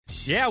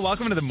Yeah,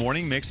 welcome to the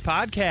Morning Mix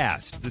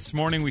podcast. This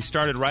morning we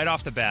started right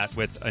off the bat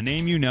with a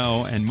name you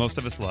know and most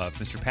of us love,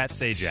 Mr. Pat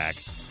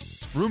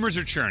Sajak. Rumors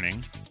are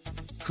churning.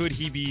 Could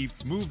he be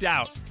moved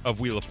out of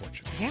Wheel of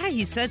Fortune? Yeah,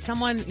 he said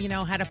someone,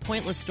 had a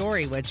pointless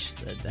story, which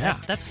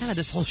that's kind of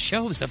this whole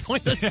show is a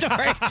pointless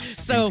story.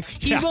 So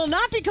he will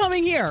not be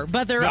coming here,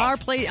 but there are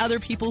other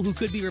people who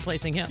could be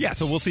replacing him. Yeah,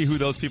 so we'll see who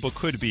those people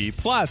could be.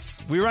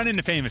 Plus, we run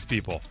into famous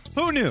people.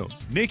 Who knew?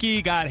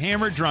 Nikki got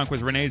hammered drunk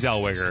with Renee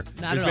Zellweger. Not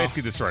That's at all.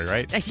 basically the story,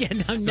 right?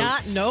 Yeah,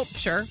 nope,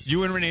 sure.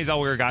 You and Renee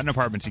Zellweger got an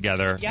apartment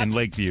together in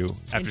Lakeview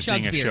after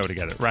seeing a show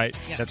together, right?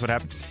 Yep. That's what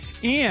happened.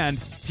 And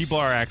people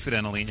are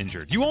accidentally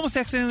injured. You almost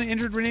accidentally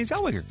injured Renee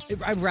Zellweger.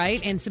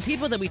 Right, and some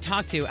people that we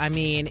talked to,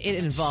 it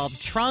involved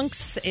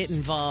trunks, it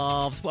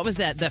involved, what was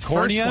that? The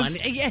Corneas?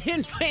 first one. Yeah,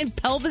 and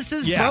pelvis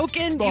is Yeah.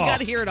 broken. You got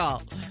to hear it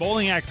all.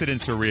 Bowling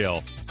accidents are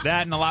real.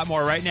 That and a lot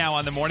more right now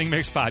on the Morning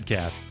Mix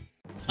podcast.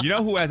 You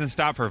know who hasn't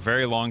stopped for a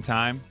very long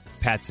time?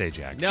 Pat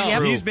Sajak. No.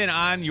 Yep. He's been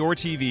on your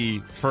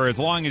TV for as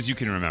long as you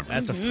can remember.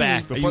 That's a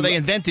fact. Before they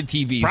invented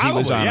TVs, Probably, he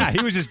was on. yeah. He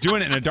was just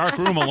doing it in a dark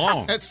room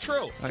alone. That's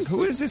true. Like,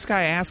 who is this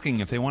guy asking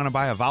if they want to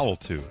buy a vowel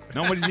to?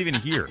 Nobody's even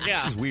here.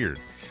 This is weird.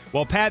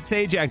 Well, Pat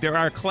Sajak, there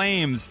are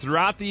claims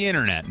throughout the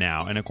internet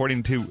now, and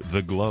according to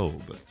The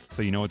Globe,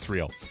 so you know it's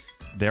real,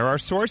 there are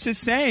sources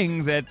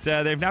saying that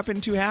they've not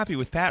been too happy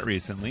with Pat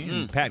recently,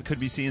 and Pat could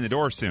be seeing the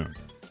door soon.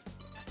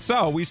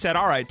 So we said,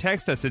 all right,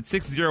 text us at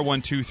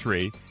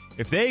 60123.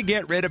 If they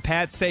get rid of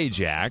Pat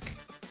Sajak,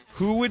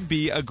 who would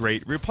be a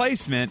great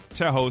replacement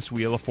to host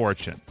Wheel of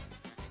Fortune?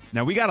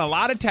 Now, we got a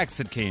lot of texts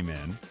that came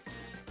in,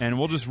 and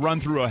we'll just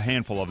run through a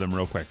handful of them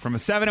real quick. From a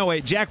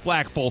 708, Jack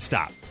Black, full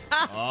stop.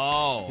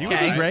 Oh, He would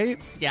be great.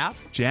 Yeah.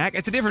 Jack,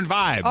 it's a different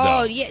vibe, Oh,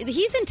 though. yeah,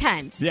 he's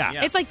intense.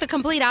 Yeah. It's like the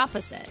complete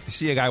opposite. You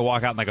see a guy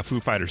walk out in like a Foo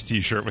Fighters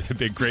t-shirt with a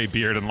big gray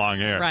beard and long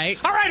hair. Right.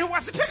 All right, who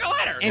wants to pick a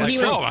letter? And Like, he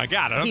would, oh, my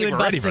God, I don't he think would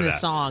we're ready bust for in a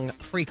that. song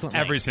frequently.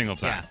 Every single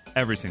time. Yeah.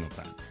 Every single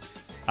time.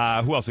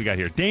 Who else we got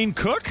here? Dane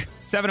Cook,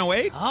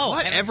 708. Oh,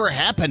 whatever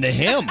happened to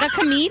him? The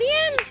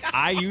comedian?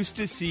 I used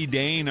to see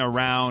Dane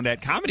around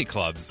at comedy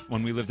clubs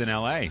when we lived in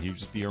L.A. He would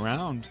just be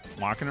around,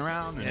 walking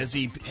around. And Has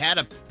he had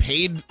a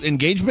paid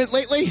engagement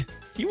lately?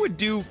 he would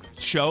do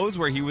shows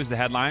where he was the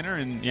headliner,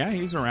 and yeah,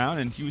 he was around,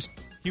 and he was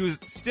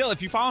still,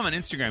 if you follow him on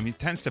Instagram, he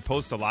tends to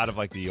post a lot of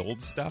like the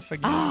old stuff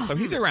again. So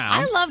he's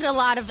around. I loved a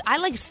lot of.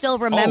 I still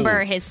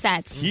remember his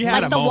sets. He had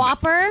like a the moment.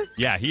 Whopper.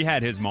 Yeah, he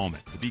had his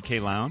moment. The BK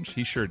Lounge,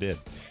 he sure did.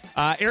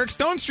 Eric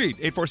Stone Street,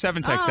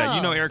 847 text that.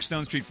 You know Eric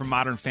Stone Street from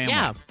Modern Family.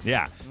 Yeah.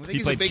 Yeah. I think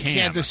he's a big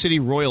Kansas City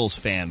Royals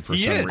fan for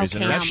He some is. reason.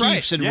 Okay. Or That's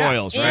Chiefs and Yeah.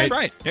 Royals, Yeah, right? that's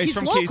right. Yeah, he's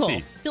from local. KC.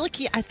 I feel like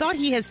I thought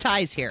he has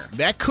ties here.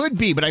 That could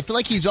be, but I feel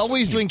like he's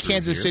always doing through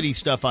Kansas here. City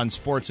stuff on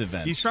sports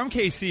events. He's from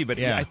KC, but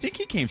Yeah. I think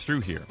he came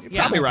through here.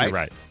 probably You're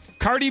right.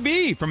 Cardi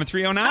B from a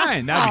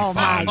 309. That'd be Oh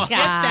fun. my Get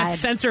that God.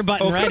 censor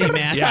button ready,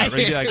 man. Yeah,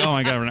 right. You're like, oh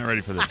my God, we're not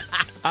ready for this.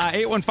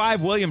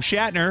 815, William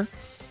Shatner.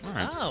 All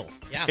right. Oh,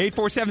 yeah.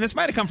 847, this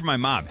might have come from my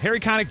mom.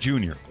 Harry Connick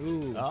Jr.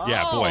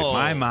 Yeah, boy,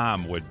 my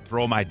mom would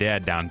throw my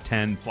dad down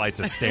 10 flights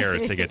of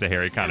stairs to get to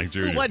Harry Connick Jr.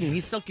 Who wouldn't?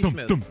 He's silky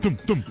smooth.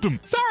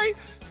 Sorry.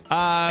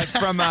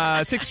 From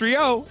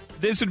 630,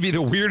 this would be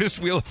the weirdest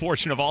Wheel of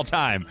Fortune of all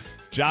time.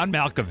 John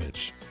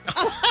Malkovich.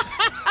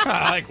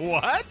 Like,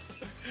 what?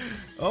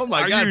 Oh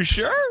my Are God! you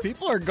sure?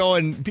 People are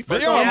going. People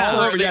They are going are. all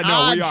over the Yeah, no,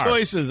 odd we are.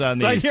 choices on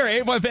these. Right here,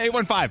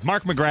 815,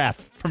 Mark McGrath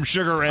from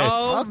Sugar Ray.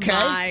 Oh, Okay.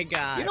 my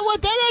God. You know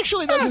what? That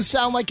actually doesn't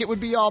sound like it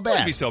would be all Wouldn't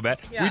bad. be so bad.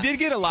 Yeah. We did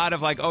get a lot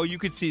of like, oh, you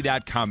could see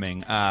that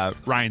coming.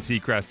 Ryan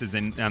Seacrest is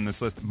on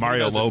this list.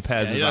 Mario doesn't-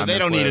 Lopez yeah, is on they this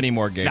don't need list. any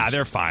more gigs. Nah,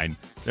 they're fine.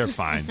 They're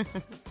fine.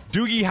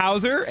 Doogie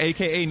Howser,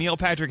 a.k.a. Neil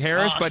Patrick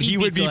Harris, Oh, but he he'd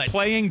would be be good.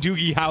 playing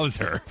Doogie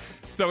Howser.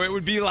 So it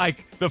would be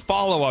like the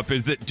follow-up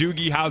is that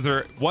Doogie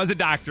Howser was a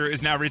doctor,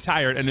 is now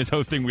retired, and is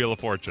hosting Wheel of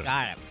Fortune.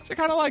 Got it. I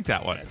kind of like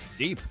that one.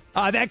 Deep.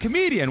 That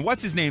comedian,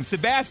 what's his name?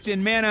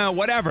 Sebastian Mana,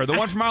 whatever. The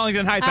one from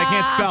Arlington Heights. I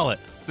can't spell it.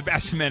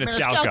 Sebastian Maniscalco.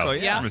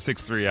 Maniscalco, yeah. From a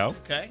 630.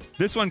 Okay.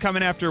 This one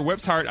coming after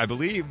Whip's Heart, I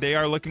believe they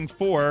are looking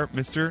for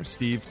Mr.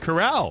 Steve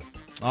Carell.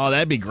 Oh,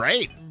 that'd be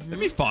great. It'd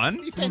be fun.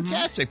 It'd be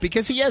fantastic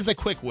because he has the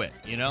quick wit.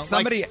 You know,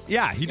 Somebody,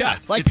 yeah, he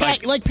does. like It's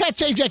Pat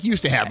Sajak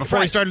used to have before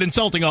he Right. started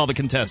insulting all the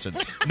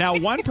contestants. Now,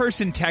 one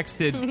person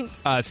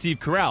texted Steve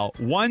Carell.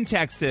 One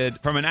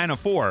texted from a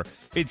 904.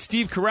 It's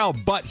Steve Carell,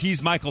 but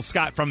he's Michael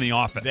Scott from The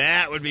Office.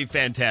 That would be So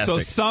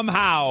fantastic.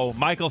 somehow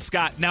Michael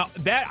Scott. Now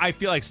that I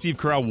feel like Steve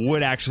Carell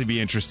would actually be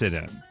interested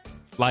in.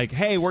 Like,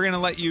 hey, we're going to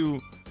let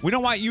you. We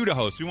don't want you to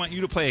host. We want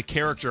you to play a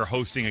character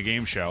hosting a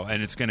game show,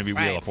 and it's going to be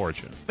Wheel Right. of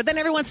Fortune. But then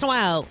every once in a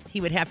while, he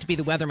would have to be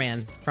the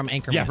weatherman from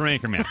Anchorman. Yeah, from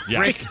Anchorman.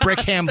 Yeah. Brick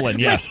Hamblin,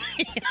 yeah.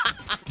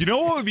 You know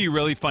what would be a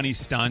really funny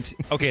stunt?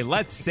 Okay,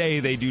 let's say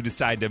they do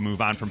decide to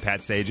move on from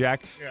Pat Sajak.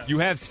 Yeah. You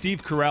have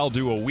Steve Carell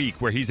do a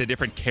week where he's a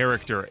different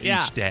character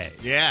each day.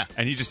 Yeah.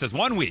 And he just does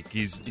 1 week.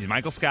 He's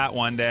Michael Scott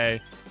one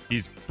day.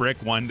 He's Brick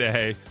one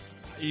day.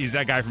 he's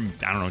that guy from,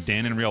 I don't know,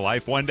 Dan in Real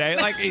Life one day.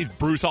 Like, he's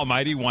Bruce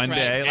Almighty one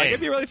day. Like, it'd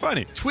be really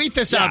funny. Tweet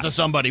this out to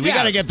somebody. We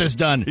got to get this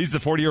done. He's the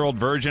 40-year-old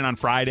virgin on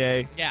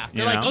Friday. Yeah.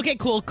 They're like, okay,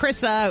 cool.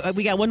 Chris,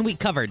 we got 1 week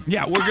covered.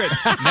 Yeah, we're good.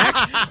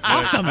 Next.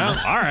 Awesome. Well,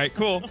 all right,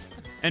 cool.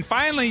 And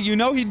finally,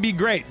 he'd be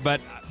great,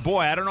 but boy,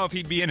 I don't know if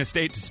he'd be in a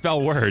state to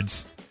spell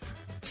words.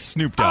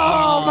 Snoop Dogg.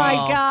 Oh my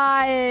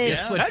God.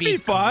 This would that'd be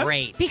fun.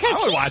 great. Because I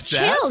would he's watch chill.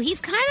 that.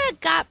 He's kind of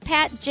got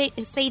Pat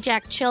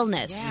Sajak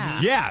chillness.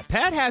 Yeah,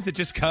 Pat has it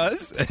just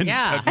cuz. And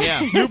Yeah.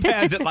 Snoop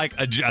has it like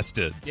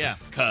adjusted. Yeah,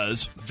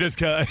 cuz. Just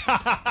cuz.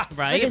 Right?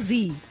 Like a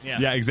Z.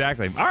 Yeah,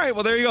 exactly. All right,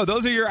 well, there you go.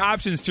 Those are your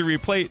options to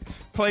replace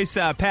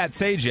Pat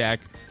Sajak.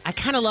 I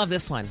kind of love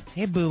this one.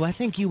 Hey, boo, I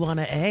think you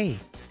want an A.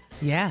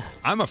 Yeah.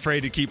 I'm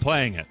afraid to keep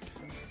playing it.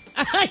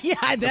 Yeah,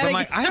 I'm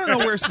like, I don't know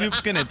where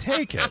Snoop's going to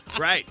take it.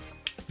 Right.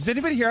 Has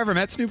anybody here ever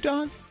met Snoop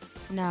Dogg?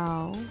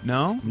 No.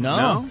 No?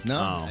 No.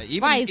 Oh.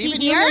 Why, is he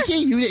even here? You, Nikki?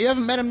 You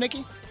haven't met him,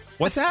 Nikki?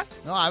 What's that?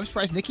 No, I was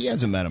surprised Nikki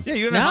hasn't met him. Yeah,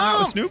 you haven't hung out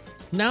with Snoop?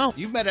 No.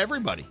 You've met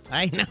everybody.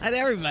 Not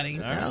everybody.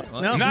 right.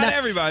 Well, No, Not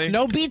everybody.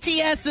 No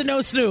BTS and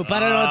no Snoop. I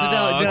don't know what to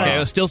tell you. Okay,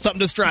 well, still something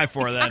to strive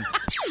for then.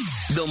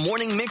 The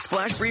Morning Mix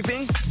Flash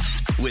Briefing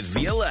with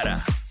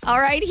Violetta. All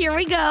right, here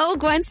we go.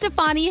 Gwen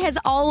Stefani has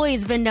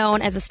always been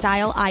known as a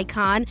style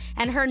icon,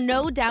 and her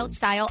no doubt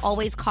style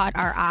always caught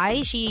our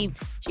eye. She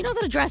knows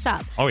how to dress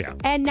up. Oh, yeah.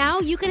 And now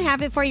you can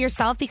have it for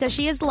yourself because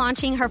she is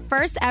launching her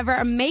first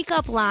ever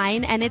makeup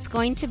line, and it's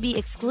going to be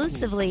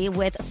exclusively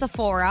with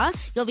Sephora.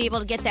 You'll be able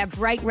to get that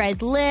bright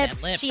red lip.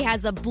 She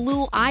has a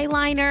blue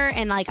eyeliner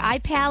and like eye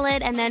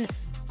palette, and then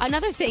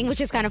another thing,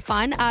 which is kind of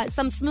fun,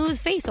 some smooth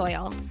face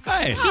oil.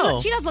 Hey.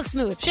 She does look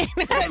smooth.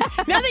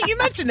 Now that you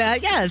mention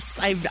that, yes.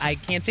 I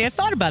can't say I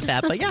thought about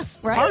that, but yeah.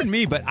 Right? Pardon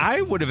me, but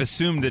I would have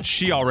assumed that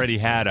she already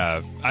had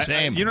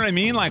Same. You know what I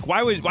mean? Like,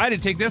 why did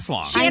it take this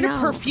long? She had I a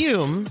know.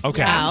 perfume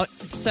Okay. out.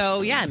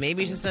 So, yeah,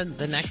 maybe just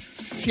the next.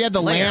 She had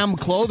the layer. lamb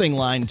clothing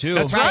line, too.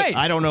 That's right.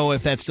 I don't know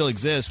if that still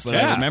exists, but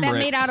Yeah. I remember that it.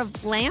 made out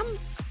of lamb?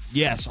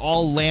 Yes,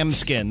 all lamb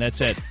skin.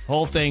 That's it.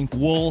 Whole thing,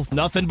 wool,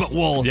 nothing but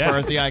wool as Yeah. far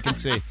as the eye can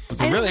see.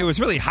 It was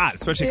really hot,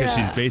 especially because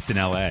she's based in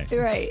L.A.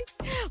 Right.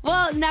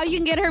 Well, now you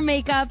can get her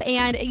makeup,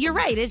 and you're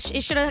right. It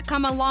should have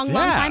come a long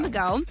Yeah. time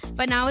ago,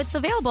 but now it's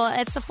available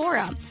at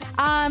Sephora.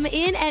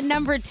 In at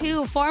number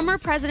 2, former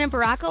President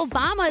Barack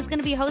Obama is going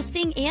to be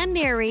hosting and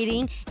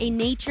narrating a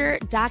nature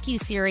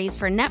docuseries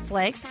for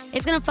Netflix.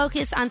 It's going to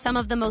focus on some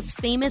of the most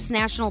famous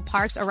national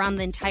parks around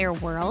the entire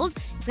world.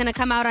 It's going to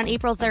come out on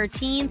April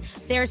 13th.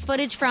 There's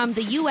footage from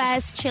the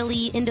U.S.,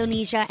 Chile,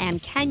 Indonesia,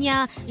 and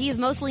Kenya. He's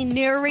mostly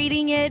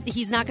narrating it.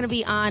 He's not going to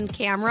be on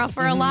camera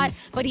for a lot,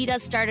 but he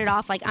does start it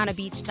off like on a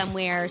beach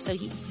somewhere, so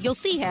you'll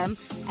see him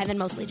and then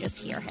mostly just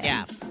hear him.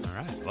 Yeah. All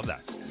right, love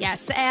that.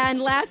 Yes,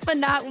 and last but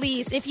not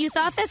least, if you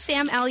thought that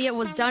Sam Elliott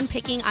was done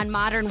picking on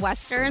modern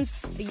westerns,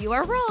 you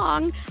are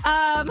wrong.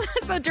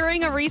 So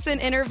during a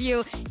recent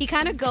interview, he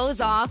kind of goes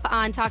off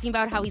on talking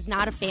about how he's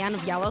not a fan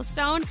of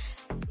Yellowstone.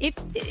 It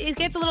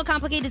gets a little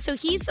complicated. So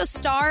he's the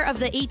star of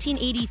the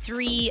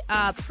 1883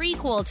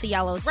 prequel to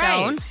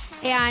Yellowstone. Right.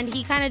 And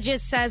he kind of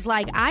just says,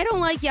 like, I don't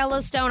like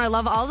Yellowstone. I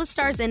love all the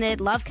stars in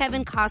it. Love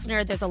Kevin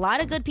Costner. There's a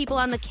lot of good people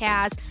on the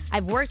cast.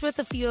 I've worked with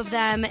a few of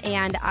them,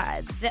 and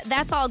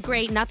that's all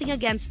great. Nothing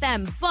against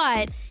them.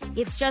 But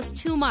it's just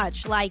too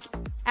much. Like,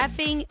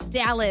 effing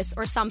Dallas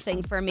or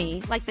something for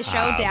me. Like the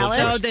show Dallas.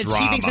 So that she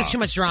Drama. thinks it's too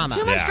much drama.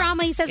 Too much Yeah.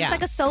 drama. He says Yeah. it's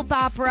like a soap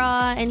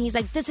opera, and he's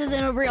like, this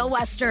isn't a real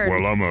Western.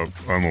 Well,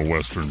 I'm a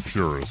Western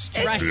purist,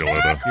 Right.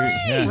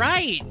 Violetta.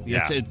 Right.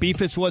 Yeah.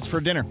 Beef is what's for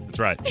dinner. That's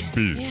right.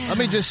 Beef. Let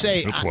me just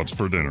say, That's what's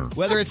for dinner.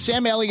 whether it's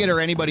Sam Elliott or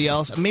anybody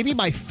else, maybe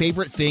my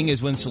favorite thing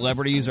is when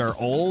celebrities are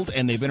old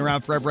and they've been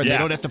around forever and Yeah. they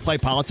don't have to play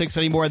politics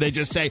anymore. They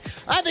just say,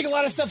 I think a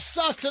lot of stuff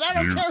sucks and I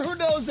don't You- care who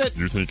knows it.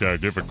 You think I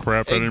give a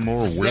crap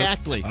anymore? Whip?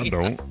 Exactly. I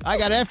don't. I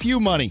got FU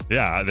money.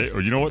 Yeah,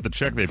 you know what? The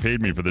check they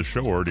paid me for this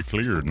show already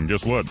cleared, and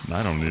guess what?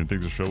 I don't even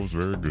think the show's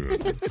very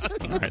good.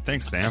 All right,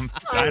 thanks, Sam.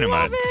 I Dynamite.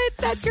 love it.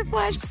 That's your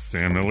flash.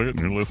 Sam Elliott, and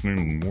you're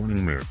listening to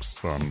Morning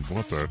Mix.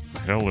 What the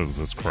hell is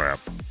this crap?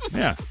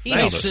 Yeah. He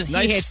nailed hates, it. he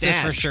Nice hates this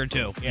stash. for sure,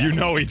 too. Yeah. You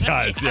know he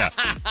does, yeah.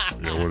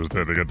 Yeah, what is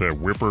that? They got that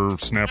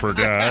whippersnapper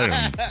guy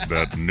and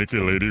that Nikki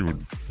lady who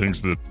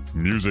thinks that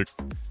music,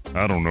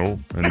 I don't know.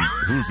 And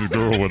who's the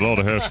girl with all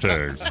the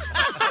hashtags?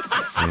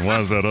 And why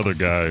is that other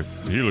guy?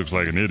 He looks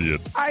like an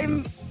idiot.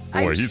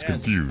 Boy, he's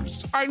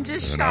confused. I'm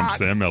just And I'm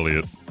Sam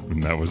Elliott,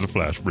 and that was a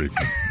flash brief.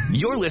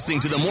 You're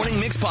listening to the Morning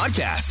Mix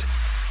Podcast.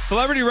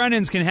 Celebrity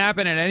run-ins can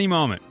happen at any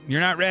moment. You're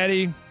not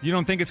ready. You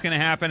don't think it's going to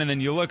happen, and then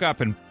you look up,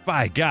 and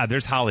by God,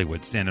 there's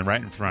Hollywood standing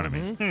right in front of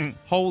me.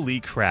 Holy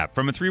crap.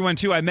 From a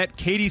 312, I met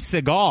Katie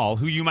Seagal,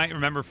 who you might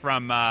remember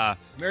from Married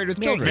with Married-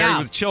 children. Yeah.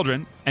 Married with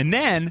Children. And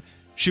then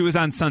she was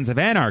on Sons of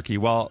Anarchy.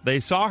 Well, they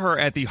saw her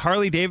at the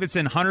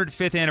Harley-Davidson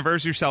 105th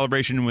anniversary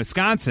celebration in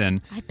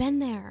Wisconsin, I've been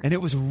there. and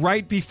it was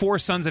right before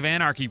Sons of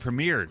Anarchy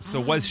premiered. So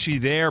was she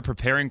there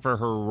preparing for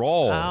her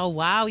role? Oh,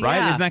 wow, Right?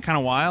 yeah. Isn't that kind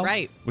of wild?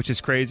 Right. Which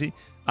is crazy.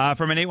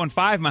 From an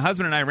 815, my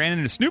husband and I ran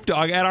into Snoop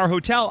Dogg at our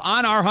hotel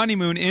on our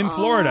honeymoon in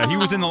Florida. He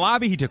was in the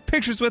lobby. He took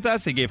pictures with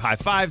us. He gave high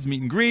fives,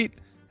 meet and greet.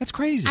 That's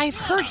crazy. I've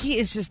heard he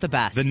is just the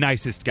best. The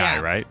nicest guy, Yeah.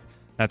 right?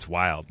 That's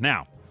wild.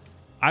 Now,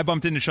 I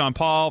bumped into Sean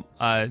Paul.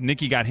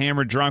 Nikki got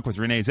hammered drunk with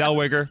Renee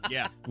Zellweger.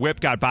 Yeah. Whip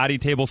got body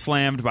table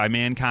slammed by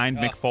Mankind,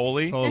 Mick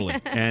Foley. totally.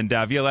 And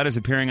Violetta's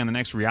appearing on the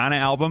next Rihanna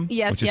album,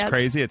 Yes, which is yes.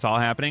 crazy. It's all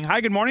happening. Hi,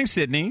 good morning,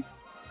 Sydney.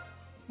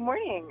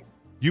 Morning.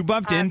 You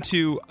bumped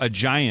into a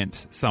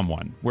giant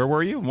someone. Where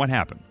were you and what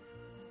happened?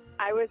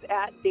 I was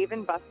at Dave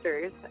 &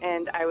 Buster's,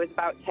 and I was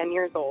about 10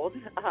 years old,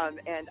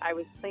 and I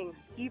was playing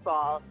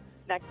skee-ball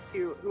next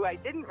to who I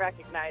didn't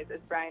recognize as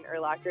Brian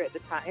Urlacher at the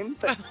time,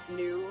 but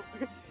knew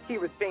he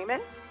was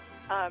famous.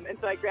 And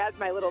so I grabbed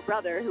my little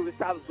brother, who was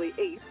probably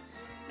 8,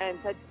 and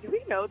said, "Do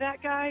we know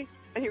that guy?"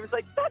 And he was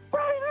like, "That's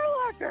Brian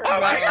Urlacher."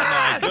 Oh, my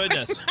God. My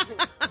goodness.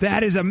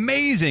 That is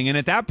amazing. And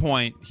at that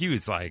point, he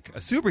was like a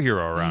superhero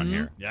around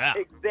here. Yeah.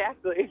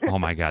 Exactly. Oh,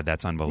 my God.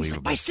 That's He's unbelievable.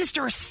 like, my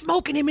sister is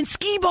smoking him in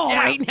skee-ball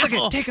right now. Look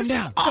at, take him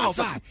down.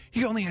 Awesome. 5.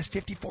 He only has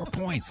 54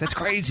 points. That's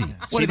crazy.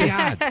 What are the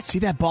odds? See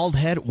that bald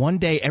head? One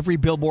day, every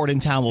billboard in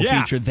town will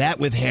Yeah. feature that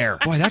with hair.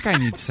 Boy, that guy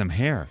needs some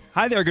hair.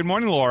 Hi there. Good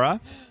morning, Laura.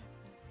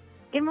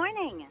 Good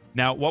morning.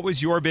 Now, what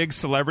was your big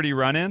celebrity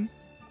run-in?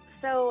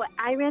 So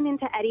I ran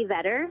into Eddie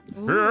Vedder,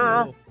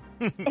 Ooh.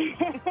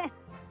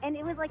 and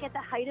it was like at the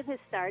height of his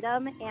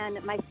stardom.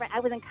 And my friend, I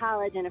was in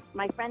college, and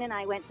my friend and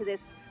I went to this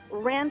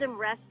random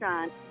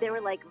restaurant. There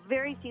were like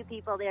very few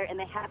people there, and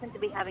they happened to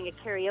be having a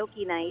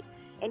karaoke night.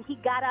 And he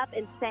got up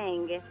and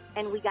sang,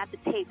 and we got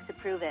the tapes to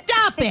prove it.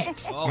 Stop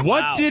it.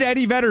 What did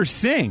Eddie Vedder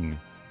sing?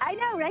 I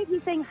know, right? He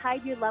sang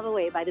 "Hide Your Love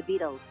Away" by the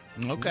Beatles.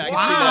 Okay, I can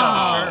Wow. see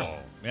that for sure.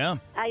 Yeah.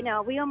 I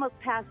know. We almost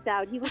passed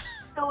out. He was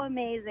so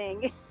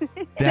amazing.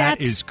 That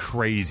That's- is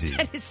crazy.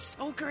 That is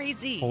so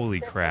crazy. Holy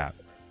crap.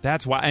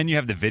 That's why. And you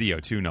have the video,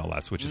 too, no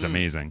less, which is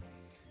amazing.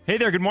 Hey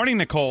there. Good morning,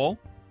 Nicole.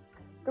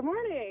 Good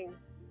morning.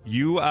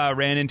 You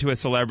ran into a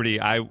celebrity.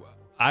 I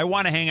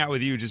want to hang out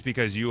with you just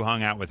because you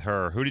hung out with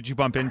her. Who did you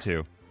bump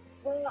into?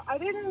 Well, I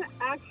didn't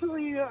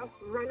actually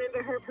run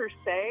into her per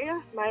se.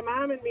 My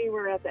mom and me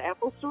were at the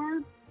Apple store,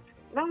 and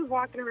I was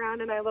walking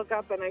around, and I look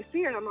up and I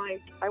see her, and I'm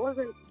like, I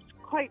wasn't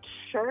quite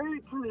sure.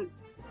 It kind of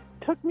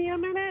took me a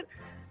minute,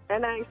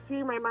 and I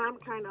see my mom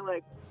kind of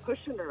like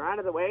pushing her out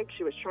of the way 'cause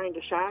she was trying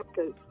to shop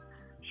because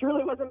she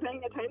really wasn't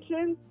paying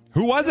attention.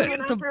 Who was it?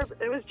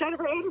 It was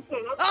Jennifer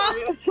Aniston. I'm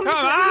sorry. Come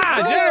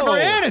on,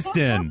 Jennifer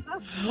Aniston.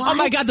 Oh,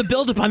 my God, the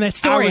build-up on that I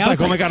story. was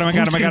like, oh my God, oh my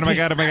God, oh my who's God, oh my gonna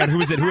God, oh my God.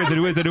 Who is it? Who is it?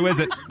 Who is it? Who is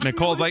it?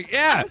 Nicole's like,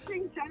 yeah.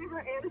 Pushing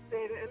Jennifer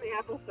Aniston in the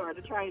Apple store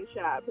to try and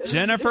shop.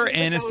 Jennifer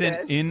It was Aniston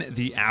noticed. in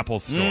the Apple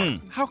Store.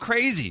 How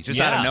crazy. Just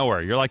out Yeah. of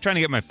nowhere. You're like trying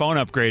to get my phone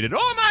upgraded.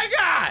 Oh my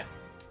God.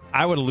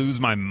 I would lose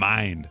my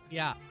mind.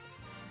 Yeah.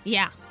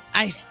 Yeah.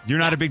 You're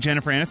not a big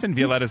Jennifer Aniston?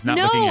 Violetta's not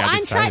No, looking as I'm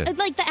excited. trying.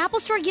 Like the Apple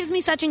Store gives me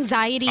such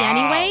anxiety Oh,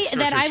 anyway sure,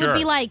 that sure, I would be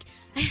sure. like,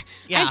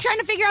 Yeah. I'm trying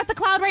to figure out the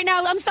cloud right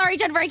now. I'm sorry,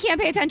 Jennifer, I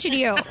can't pay attention to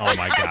you. Oh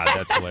my God,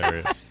 that's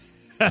hilarious.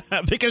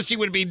 Because she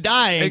would be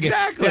dying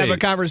Exactly. to have a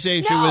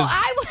conversation No, with...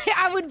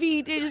 I would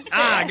be just.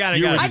 got it.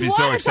 You would I'd be want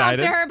so to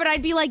excited. talk to her, but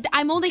I'd be like,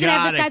 I'm only going to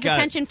have this guy's Got it.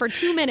 attention for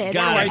 2 minutes.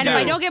 Got it. And if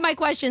I do. don't get my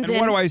questions And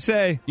in. what do I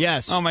say?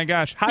 Yes. Oh my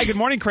gosh. Hi, good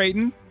morning,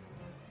 Creighton.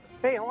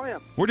 Hey, how are you?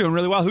 We're doing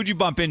really well. Who'd you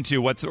bump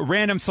into? What's a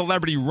random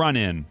celebrity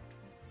run-in?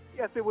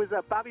 Yes, it was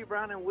Bobby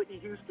Brown and Whitney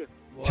Houston.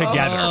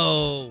 Together.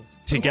 Oh.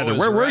 Together. Oh,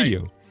 Where that's were right.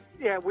 you?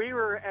 Yeah, we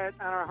were on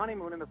our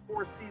honeymoon in the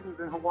Four Seasons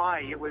in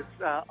Hawaii. It was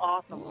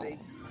awesome.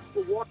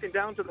 We're walking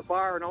down to the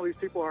bar, and all these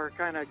people are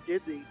kind of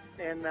giddy.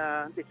 And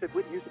they said,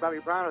 Whitney Houston, Bobby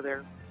Brown are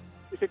there.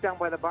 We sit down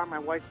by the bar. My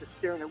wife's just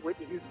staring at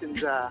Whitney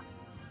Houston's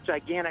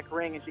gigantic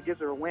ring, and she gives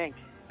her a wink.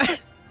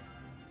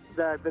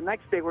 The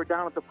next day, we're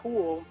down at the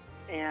pool,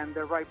 and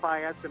they're right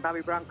by us. And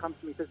Bobby Brown comes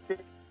to me and says,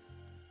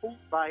 "Pool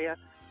by you?"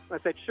 I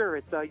said, "Sure,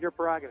 it's your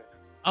prerogative."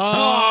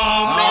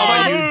 Oh,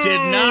 but man. you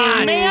did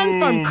not. Man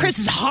from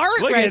Chris's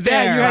heart Look right at that.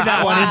 there. You had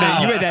that one in the,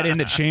 Wow. you had that in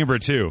the chamber,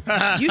 too.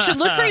 You should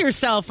look for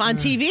yourself on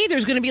TV.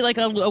 There's going to be like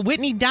a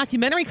Whitney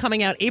documentary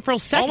coming out April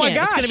 2nd. Oh, my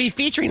gosh. It's going to be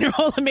featuring her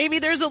whole. Maybe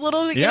there's a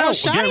little, Yeah, well,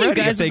 shot get of you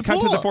ready guys if they at the cut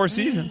to pool. the Four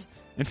Seasons.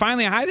 And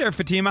finally, hi there,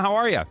 Fatima. How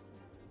are you?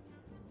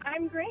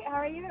 I'm great. How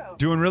are you?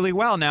 Doing really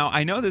well. Now,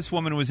 I know this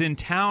woman was in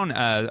town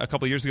a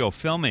couple years ago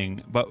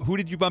filming, but who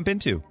did you bump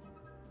into?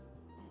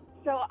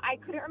 So I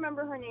couldn't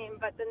remember her name,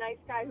 but the nice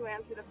guy who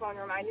answered the phone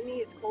reminded me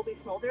it's Colby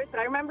Smulders. But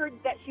I remembered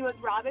that she was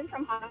Robin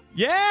from Hot.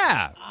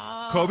 Yeah,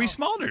 Oh, Kobe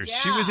Smulders.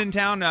 She yeah. was in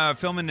town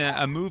filming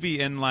a movie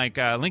in like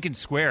Lincoln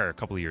Square a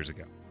couple of years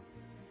ago.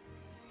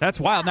 That's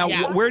wild. Now,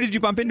 Yeah. where did you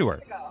bump into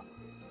her?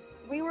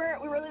 We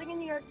were living in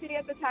New York City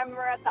at the time. We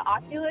were at the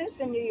Oculus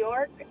in New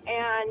York,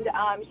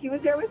 and she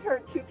was there with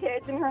her 2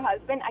 kids and her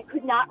husband. I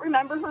could not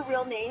remember her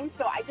real name,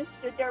 so I just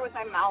stood there with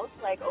my mouth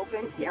like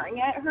open, staring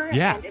at her,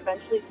 Yeah. and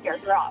eventually scared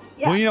her off.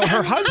 Yeah. Well, you know,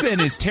 her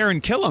husband is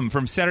Taron Killam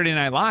from Saturday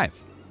Night Live.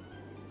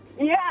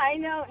 Yeah, I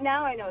know.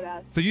 Now I know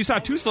that. So you saw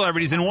 2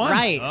 celebrities in one.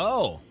 Right.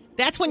 Oh.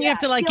 That's when you Yeah. have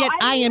to like No, get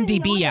I didn't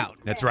even IMDb know out.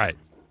 That's right.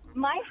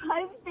 My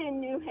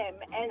husband knew him,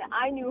 and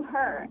I knew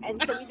her,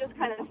 and so we just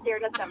kind of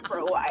stared at them for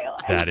a while.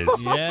 That is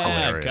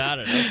hilarious. Got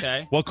it.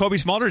 Okay. Well, Kobe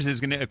Smulders is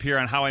going to appear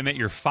on How I Met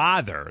Your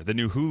Father, the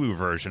new Hulu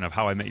version of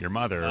How I Met Your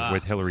Mother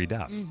with Hilary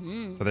Duff.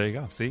 Mm-hmm. So there you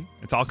go. See?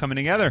 It's all coming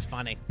together. That's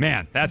funny.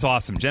 Man, that's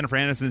awesome. Jennifer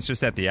Aniston's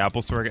just at the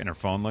Apple Store getting her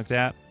phone looked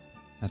at.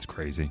 That's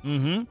crazy.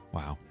 Mm-hmm.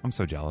 Wow. I'm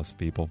so jealous of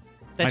people.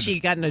 That she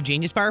got a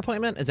Genius Bar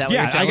appointment? Is that what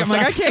Yeah, you're jealous I'm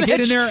like, of? I can't get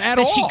in there at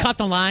all. Did she cut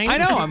the line? I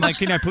know. I'm like,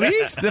 can I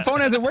please? The phone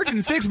hasn't worked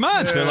in 6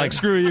 months. They're like,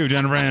 screw you.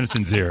 Jennifer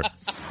Aniston's here.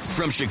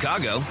 From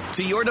Chicago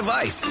to your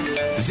device,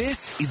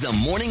 this is the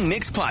Morning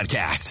Mix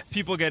Podcast.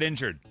 People get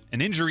injured,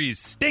 and injuries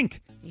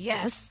stink,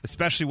 Yes.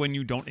 especially when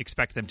you don't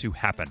expect them to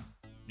happen.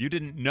 You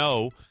didn't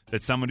know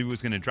that somebody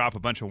was going to drop a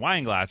bunch of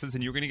wine glasses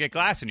and you were going to get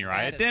glass in your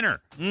eye at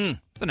dinner.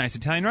 It's a nice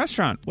Italian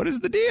restaurant. What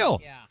is the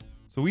deal? Yeah.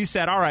 So we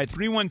said, all right,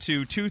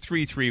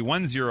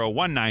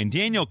 312-233-1019.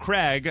 Daniel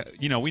Craig,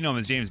 we know him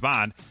as James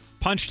Bond,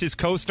 punched his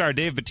co-star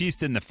Dave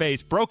Bautista in the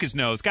face, broke his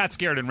nose, got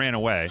scared, and ran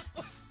away.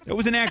 It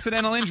was an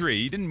accidental injury.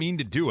 He didn't mean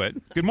to do it.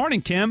 Good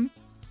morning, Kim.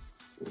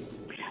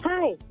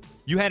 Hi.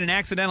 You had an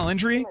accidental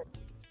injury?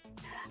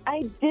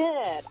 I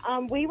did.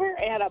 We were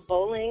at a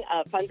bowling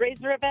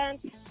fundraiser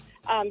event.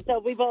 So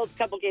we bowled a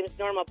couple games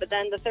normal, but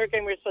then the third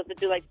game we were supposed to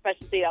do like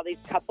specialty, all these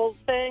couples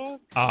things.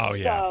 Oh,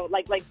 yeah. So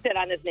like sit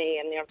on his knee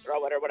and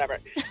throw it or whatever.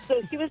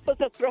 So she was supposed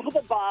to throw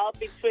the ball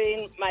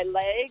between my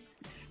legs,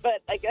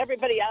 but like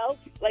everybody else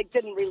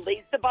didn't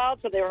release the ball,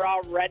 so they were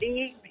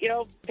already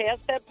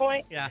past that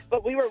point. Yeah.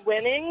 But we were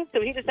winning,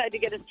 so he decided to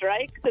get a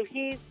strike. So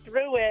he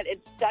threw it. It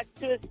stuck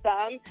to his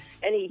thumb,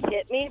 and he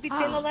hit me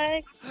between the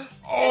legs.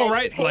 Oh, And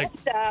right. I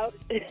passed out.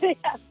 Yeah.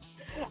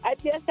 I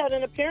passed out,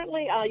 and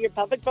apparently your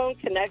pelvic bone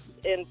connects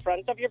in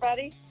front of your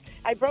body.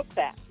 I broke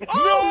that.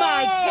 Oh,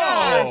 my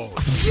God.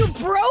 You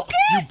broke it?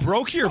 You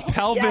broke your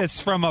pelvis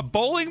from a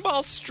bowling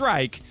ball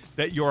strike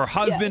that your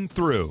husband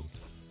threw.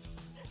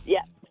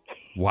 Yes.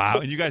 Wow.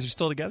 And you guys are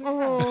still together?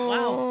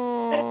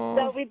 Wow.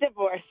 So we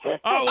divorced. Oh,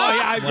 well,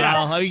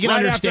 yeah. Well, you can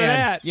right understand.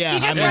 After that. Yeah, You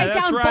just I mean, write that's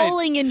down right.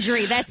 bowling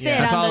injury. That's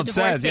That's it all on it the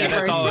divorce says. Yeah, papers.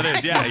 that's all it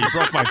is. Yeah, you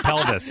broke my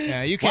pelvis.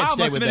 Yeah, you can't wow,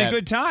 stay must with have been that. a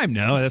good time.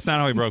 No, that's not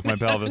how he broke my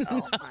pelvis.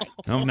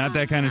 No, not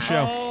that kind of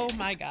show. Oh,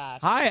 my gosh.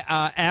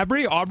 Hi,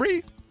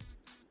 Aubrey?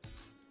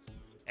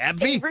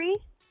 Avery?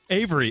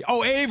 Avery.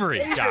 Oh, Avery.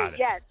 Got it.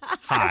 Yes.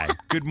 Hi.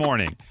 Good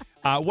morning.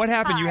 What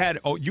happened?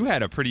 You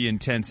had a pretty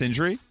intense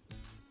injury.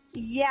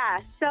 Yeah,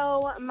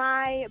 so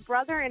my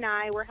brother and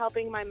I were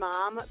helping my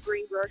mom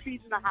bring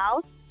groceries in the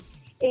house,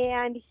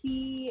 and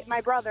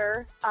my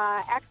brother,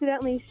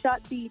 accidentally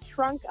shut the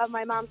trunk of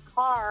my mom's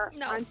car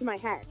onto my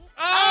head.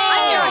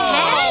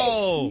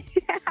 Oh!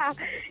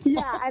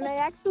 Yeah, and I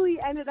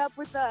actually ended up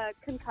with a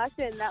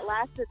concussion that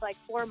lasted like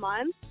 4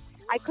 months.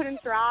 I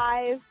couldn't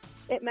drive.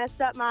 It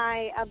messed up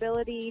my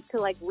ability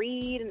to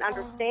read and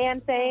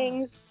understand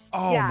things.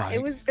 Oh, yeah, my.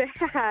 it was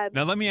bad.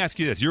 Now, let me ask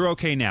you this. You're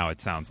okay now,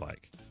 it sounds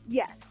like.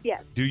 Yes.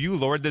 Do you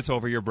lord this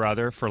over your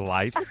brother for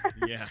life?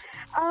 Yeah.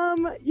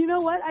 You know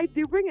what? I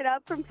do bring it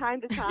up from time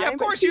to time. Yeah, of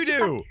course you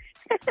do.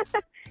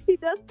 He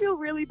does feel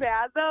really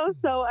bad, though,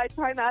 so I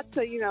try not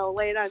to,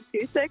 lay it on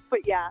too thick.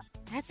 But yeah,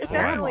 That's it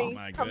terrible. definitely Oh,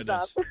 my comes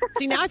up. goodness.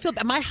 See, now I feel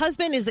my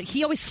husband is that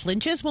he always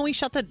flinches when we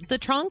shut the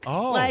trunk.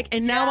 Oh.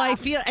 And now I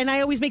feel, and I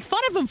always make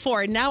fun of him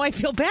for it. Now I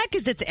feel bad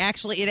because it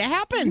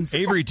happens.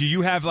 Avery, do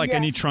you have Yeah.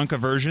 any trunk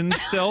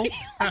aversions still?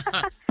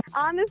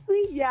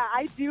 Honestly, yeah,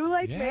 I do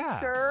Yeah. make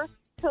sure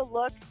to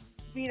look,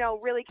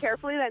 really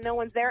carefully that no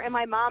one's there, and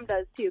my mom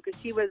does too because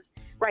she was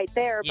right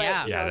there, but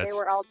Yeah. Yeah, they that's-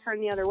 were all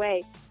turned the other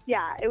way.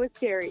 Yeah, it was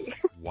scary.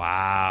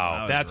 Wow,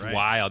 That was that's right.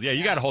 wild. Yeah,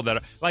 you got to hold that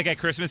up. Like at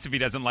Christmas, if he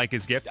doesn't like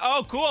his gift,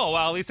 oh, cool.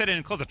 Well, at least I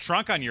didn't close a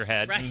trunk on your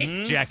head,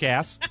 Right.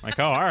 jackass. Like,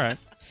 oh, all right.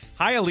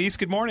 Hi, Elise.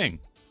 Good morning.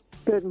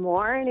 Good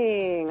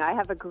morning. I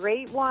have a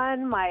great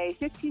one. My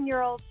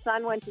 15-year-old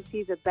son went to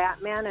see the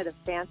Batman at a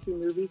fancy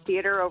movie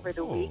theater over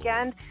the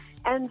weekend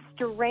and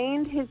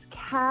strained his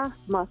calf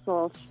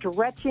muscle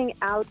stretching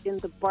out in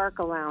the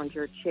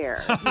Barcalounger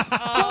chair.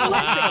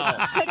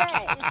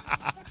 Today.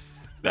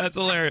 That's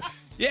hilarious.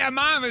 Yeah,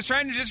 Mom, I was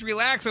trying to just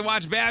relax and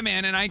watch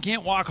Batman, and I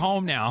can't walk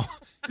home now.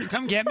 Can you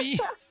come get me?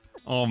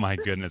 Oh, my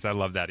goodness. I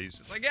love that. He's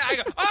just like, yeah, I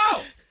go,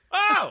 oh!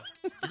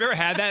 Have you ever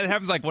had that? It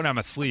happens when I'm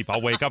asleep.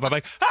 I'll wake up. I'm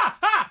like, oh!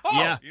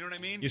 Yeah. You know what I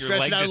mean? You Your stretch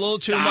leg it out a just little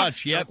too stops.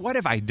 much. Yep. Like, what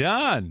have I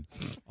done?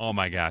 Oh,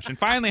 my gosh. And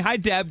finally, hi,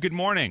 Deb. Good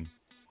morning.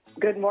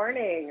 Good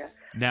morning.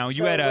 Now,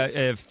 you had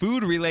a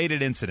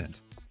food-related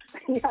incident.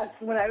 Yes,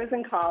 when I was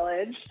in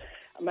college,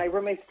 my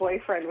roommate's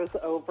boyfriend was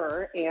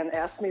over and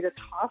asked me to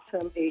toss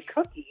him a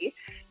cookie.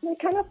 And I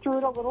kind of threw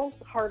it a little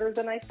harder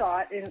than I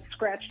thought, and it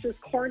scratched his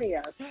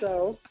cornea.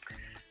 So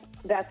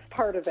that's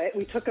part of it.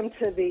 We took him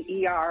to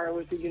the ER. It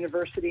was a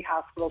university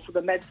hospital. So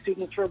the med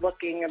students were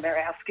looking, and they're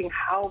asking,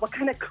 what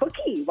kind of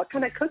cookie? What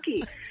kind of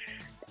cookie?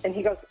 And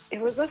he goes,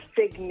 it was a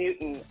Fig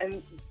Newton.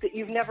 And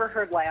you've never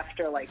heard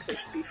laughter like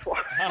this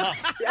before.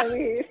 I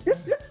mean,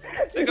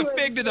 Like a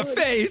fig to the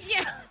face.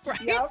 Yeah,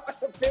 right. Yep,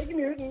 a Fig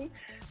Newton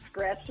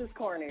scratched his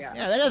cornea.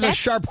 Yeah, that has a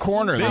sharp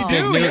corner. They Those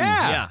do, Newtons.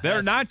 yeah.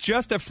 They're not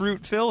just a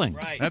fruit filling.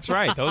 Right. That's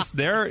right.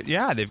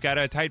 They've got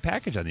a tight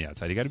package on the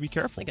outside. You got to be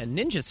careful. Like a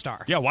ninja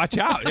star. Yeah, watch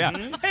out. Yeah.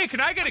 Hey, can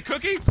I get a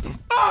cookie?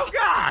 Oh,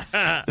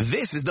 God.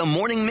 This is the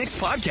Morning Mix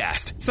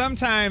Podcast.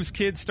 Sometimes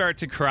kids start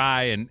to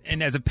cry,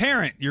 and as a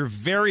parent, you're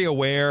very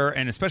aware,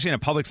 and especially in a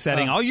public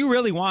setting, all you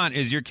really want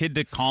is your kid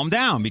to calm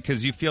down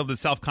because you feel the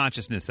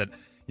self-consciousness that,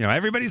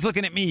 everybody's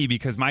looking at me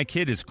because my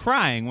kid is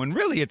crying, when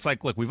really it's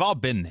like, look, we've all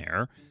been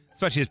there,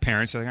 especially as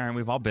parents. You're like, all right,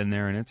 we've all been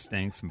there, and it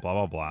stinks, and blah,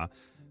 blah, blah.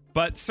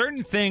 But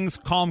certain things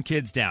calm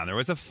kids down. There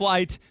was a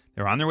flight.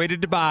 They were on their way to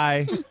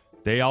Dubai.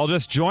 They all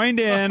just joined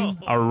in,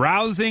 a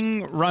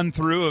rousing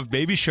run-through of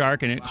Baby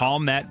Shark, and it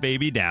calmed that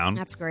baby down.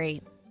 That's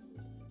great.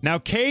 Now,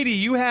 Katie,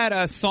 you had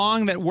a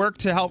song that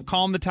worked to help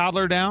calm the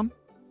toddler down?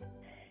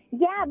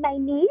 Yeah, my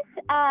niece,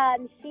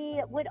 she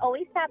would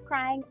always stop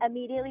crying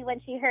immediately when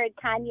she heard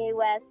Kanye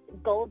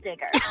West's Gold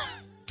Digger.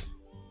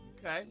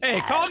 Okay. Hey,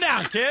 calm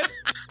down, kid.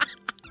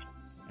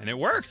 And it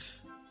worked.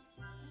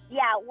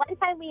 Yeah, one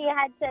time we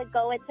had to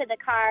go into the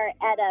car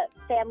at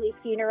a family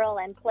funeral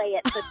and play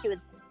it so she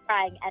would stop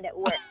crying, and it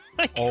worked.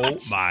 Oh,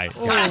 my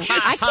Ooh, gosh.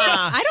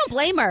 I don't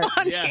blame her.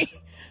 Yeah.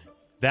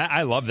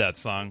 I love that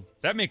song.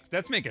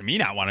 That's making me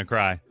not want to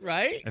cry.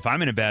 Right? If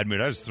I'm in a bad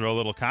mood, I just throw a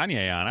little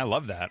Kanye on. I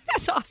love that.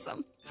 That's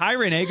awesome. Hi,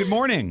 Renee. Good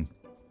morning.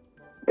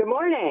 Good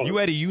morning. You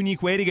had a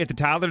unique way to get the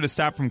toddler to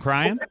stop from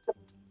crying?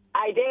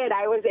 I did.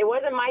 It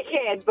wasn't my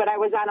kid, but I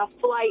was on a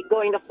flight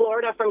going to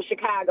Florida from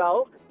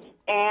Chicago,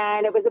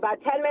 and it was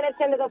about 10 minutes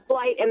into the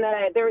flight, and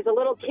there was a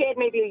little kid,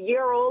 maybe a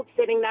year old,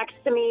 sitting next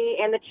to me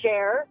in the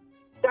chair,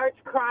 starts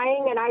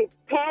crying, and I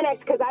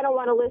panicked because I don't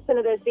want to listen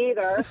to this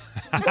either.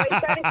 So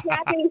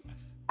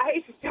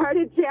I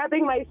started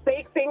tapping my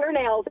fake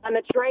fingernails on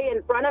the tray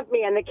in front of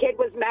me, and the kid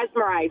was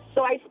mesmerized.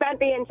 So I spent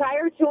the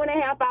entire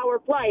 2.5-hour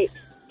flight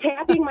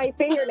tapping my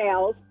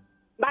fingernails.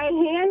 My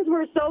hands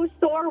were so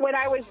sore when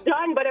I was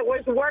done, but it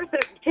was worth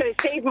it to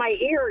save my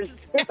ears.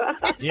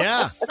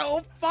 Yeah.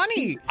 So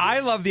funny. I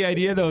love the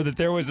idea, though, that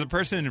there was a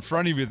person in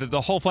front of you that the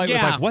whole flight was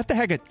like, what the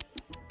heck?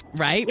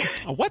 Right?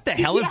 What the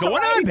hell is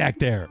going on back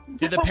there?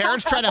 Did the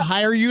parents try to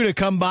hire you to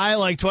come by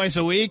like twice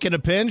a week in a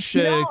pinch?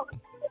 No.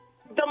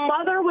 The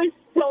mother was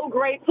so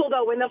grateful,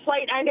 though. When the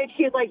flight ended,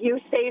 she's like, you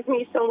saved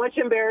me so much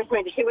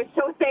embarrassment. She was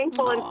so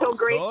thankful and so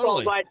grateful.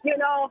 Totally. But,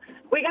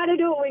 we got to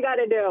do what we got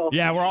to do.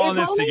 Yeah, we're all in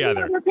this together. If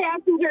only the other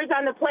passengers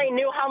on the plane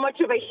knew how much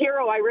of a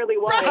hero I really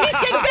was. Right,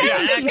 exactly. I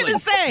was just going to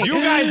say. You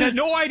guys had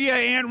no idea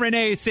Aunt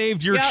Renee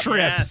saved your trip.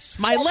 Yes.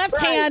 My left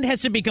hand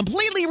has to be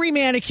completely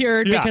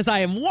remanicured because I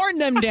have worn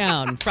them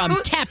down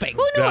from tapping.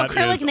 Who knew That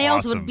acrylic is nails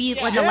awesome. would be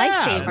like a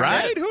lifesaver?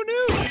 Right? Who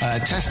knew?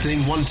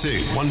 Testing 1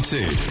 2 1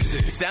 2.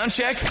 Sound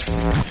check.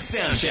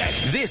 Sound check.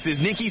 This is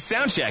Nikki's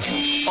Sound Check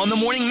on the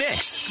Morning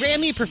Mix.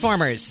 Grammy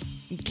performers.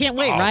 Can't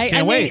wait, Oh, right?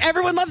 can't wait.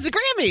 Everyone loves the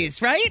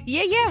Grammys, right?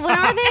 Yeah. When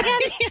are they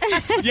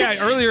again? Yeah,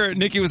 earlier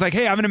Nikki was like,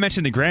 hey, I'm going to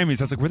mention the Grammys.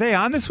 I was like, were they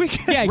on this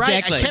weekend? Yeah, Right.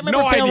 exactly. I can't remember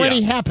No if they idea.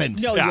 already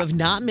happened. No, Yeah. you have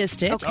not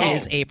missed it. Okay. It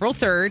is April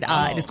 3rd.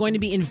 It is going to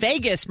be in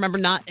Vegas. Remember,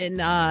 not in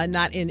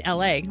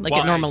L.A. like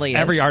Well, it normally is.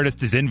 Every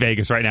artist is in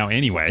Vegas right now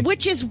anyway.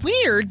 Which is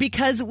weird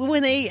because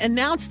when they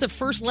announced the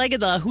first leg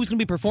of the who's going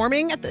to be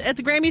performing at the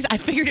Grammys, I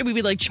figured it would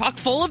be like chock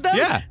full of them.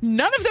 Yeah.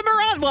 None of them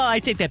are on. Well, I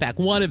take that back.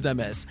 One of them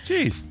is.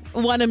 Jeez.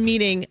 One I'm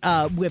meeting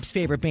Whip's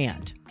favorite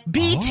band.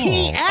 BTS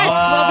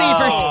will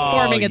be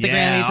performing at the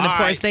yeah. Grammys, and of All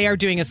course right. they are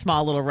doing a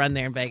small little run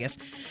there in Vegas.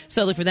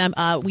 So look for them.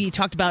 We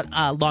talked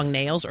about long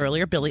nails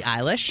earlier. Billie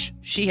Eilish,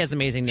 she has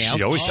amazing nails.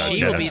 She always does.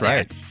 She Yeah, will be that's there.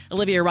 right.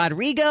 Olivia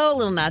Rodrigo,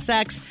 Lil Nas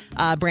X,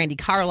 Brandy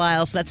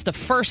Carlisle. So that's the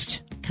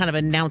first kind of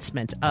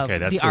announcement of Okay,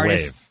 that's the the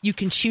artist wave. you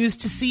can choose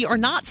to see or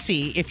not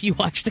see if you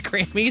watch the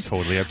Grammys.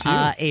 Totally up to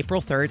you.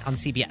 April 3rd on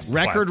CBS.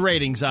 Record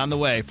ratings on the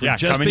way for Yeah,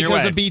 just coming your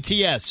because way. of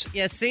BTS.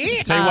 Yeah,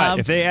 see? Tell you what,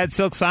 if they add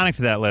Silk Sonic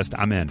to that list,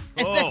 I'm in.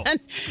 Oh.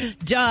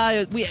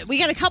 We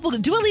got a couple.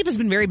 Dua Lipa's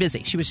been very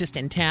busy. She was just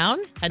in town,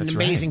 had That's an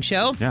right. amazing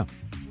show. Yeah.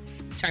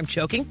 Sorry, I'm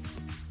choking.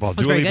 Well, Was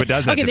Dua very Lipa good.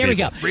 does that Okay, to there we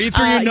go. people. Breathe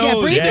through your Yeah,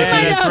 nose. breathe through Yeah,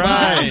 my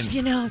that's nose.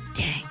 right.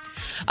 Dang.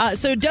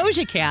 So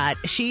Doja Cat,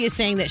 she is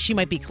saying that she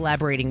might be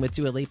collaborating with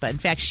Dua Lipa. In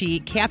fact, she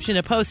captioned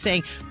a post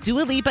saying,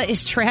 Dua Lipa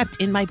is trapped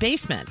in my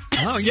basement.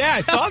 Oh, yeah,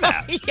 I saw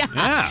that.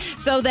 Yeah.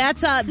 So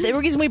that's the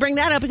reason we bring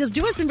that up, because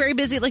Dua's been very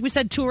busy, like we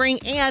said, touring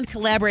and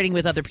collaborating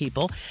with other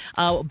people.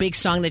 A big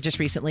song that just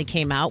recently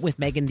came out with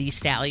Megan Thee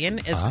Stallion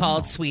is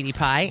called Sweetie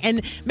Pie.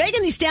 And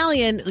Megan Thee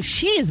Stallion,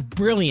 she is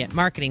brilliant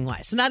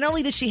marketing-wise. So not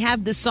only does she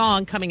have this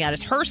song coming out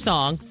as her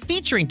song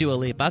featuring Dua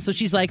Lipa, so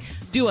she's like,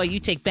 Dua, you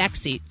take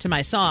backseat to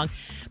my song.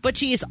 But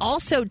she is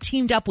also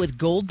teamed up with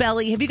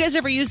Goldbelly. Have you guys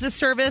ever used this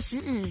service?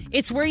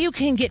 It's where you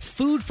can get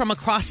food from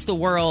across the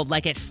world,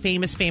 like at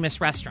famous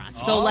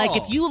restaurants. So, like,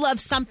 if you love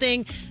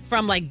something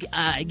from, like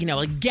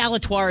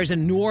Galatoire's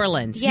in New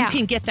Orleans, you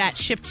can get that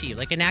shipped to you,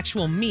 like an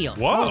actual meal.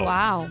 Whoa. Oh,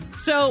 wow.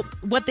 So,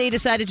 what they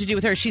decided to do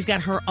with her, she's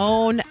got her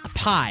own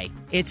pie.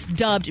 It's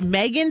dubbed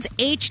Megan's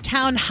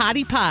H-Town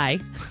Hottie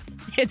Pie.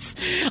 It's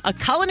a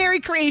culinary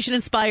creation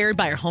inspired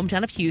by her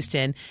hometown of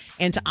Houston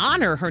and to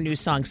honor her new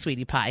song,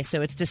 Sweetie Pie.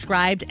 So it's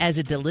described as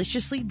a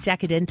deliciously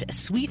decadent,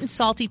 sweet and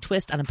salty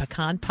twist on a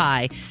pecan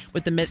pie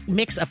with the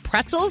mix of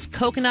pretzels,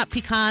 coconut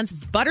pecans,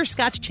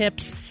 butterscotch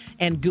chips,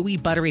 and gooey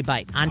buttery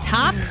bite. On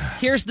top,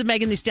 here's the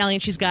Megan Thee Stallion.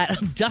 She's got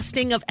a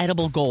dusting of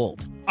edible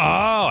gold. Oh,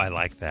 I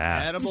like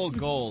that. Edible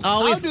gold.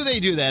 Always- How do they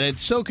do that?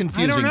 It's so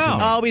confusing. I don't know. to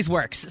me. Always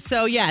works.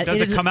 So, yeah. Does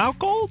it come out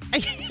gold?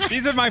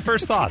 These are my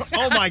first thoughts.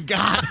 Oh, my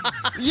God.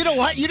 You know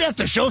what? You'd have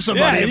to show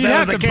somebody Yeah, if you'd that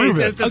have was the to prove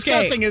case. it. As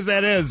disgusting as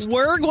that is.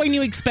 We're going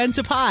to expense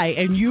a pie,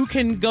 and you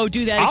can go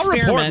do that I'll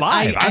experiment. report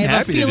live. I I'm have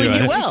happy a to feeling do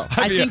it. you will.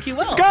 I I'd be- think you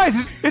will. Guys,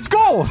 it's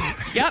gold.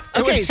 Yep. It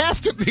Okay. would have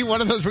to be one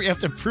of those where you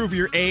have to prove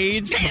your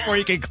age before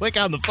you can click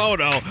on the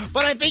photo.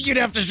 But I think you'd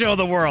have to show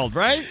the world,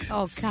 right?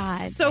 Oh,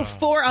 God. So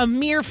for a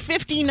mere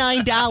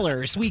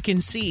 $59, we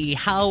can see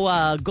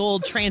how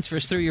gold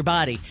transfers through your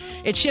body.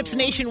 It ships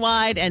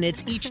nationwide, and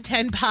it's each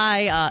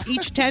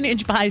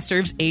 10-inch pie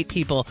serves 8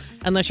 people.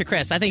 Unless you're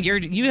Chris, I think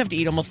you have to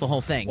eat almost the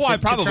whole thing. Well, to, I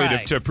probably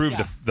try. to prove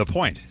the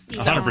point.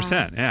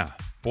 100%. Yeah.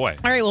 Boy.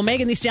 All right. Well,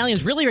 Megan Thee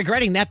Stallion's really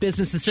regretting that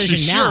business decision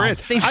She now. sure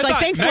is. She's I like,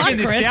 thought thanks a Megan lot,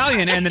 Thee Chris.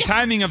 Stallion and the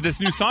timing of this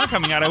new song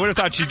coming out, I would have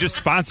thought she'd just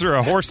sponsor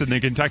a horse in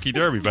the Kentucky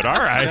Derby. But all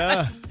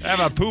right,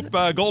 have a poop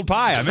gold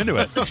pie. I'm into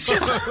it.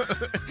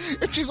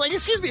 And she's like,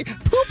 excuse me,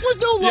 poop was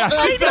no Yeah, longer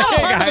hey, part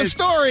of the guys,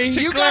 story.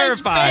 To You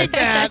clarify, guys made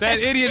that. that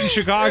idiot in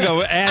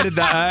Chicago added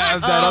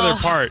that other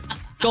part.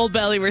 Gold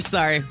belly, we're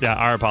sorry. Yeah,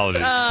 our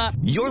apologies.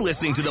 You're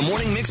listening to the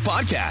Morning Mix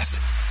podcast.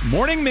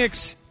 Morning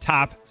Mix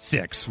Top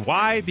 6.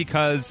 Why?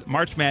 Because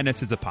March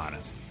Madness is upon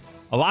us.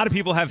 A lot of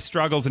people have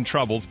struggles and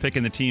troubles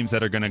picking the teams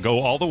that are going to go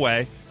all the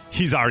way.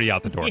 He's already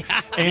out the door.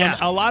 And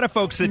a lot of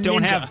folks that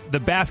don't have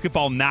the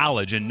basketball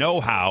knowledge and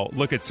know-how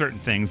look at certain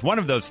things. One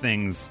of those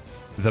things,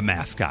 the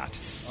mascot.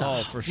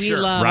 Oh, for We sure.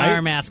 love Right?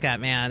 our mascot,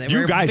 man. You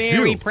We're guys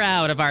very do.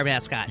 proud of our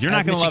mascot. You're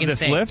not going to love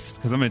this list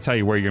because I'm going to tell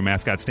you where your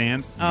mascot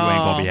stands. You ain't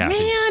going to be happy.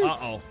 Man.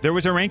 Uh-oh. There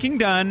was a ranking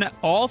done.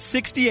 All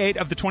 68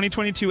 of the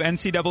 2022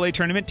 NCAA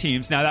tournament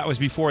teams. Now, that was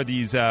before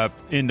these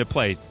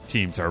into-play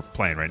teams are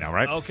playing right now,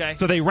 right? Okay.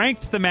 So they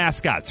ranked the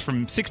mascots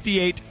from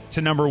 68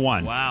 to number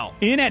 1. Wow.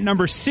 In at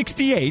number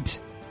 68,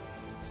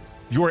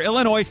 your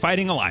Illinois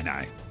Fighting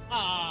Illini.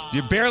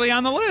 You're barely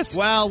on the list.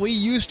 Well, we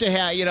used to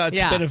have, it's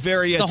Yeah. been a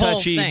very The whole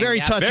touchy, thing, very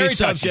yeah. touchy Very touchy,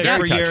 subject very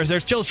for touchy. years. They're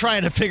still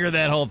trying to figure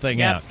that whole thing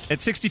Yep. out.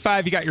 At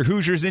 65, you got your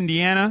Hoosiers,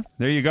 Indiana.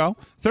 There you go.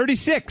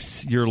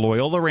 36, your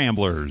Loyola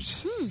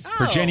Ramblers.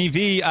 For Jenny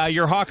V,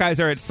 your Hawkeyes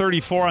are at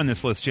 34 on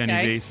this list, Jenny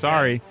Okay. V.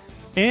 Sorry.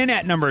 In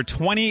at number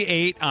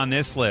 28 on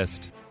this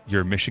list,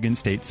 your Michigan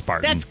State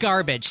Spartans. That's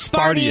garbage.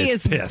 Sparty Sparty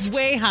is pissed.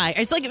 way high.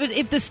 It's like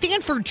if the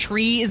Stanford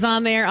tree is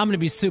on there, I'm going to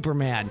be super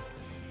mad.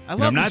 I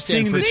And I'm not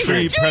seeing the tree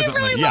Do you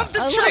presently. really yeah. love the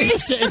I love tree?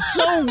 this. It's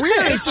so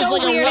weird. It's, It's just so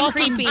like weird a and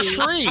walking creepy.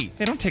 tree.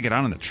 Hey, don't take it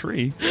out on the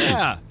tree.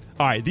 Yeah.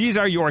 All right, these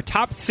are your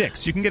top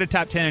 6. You can get a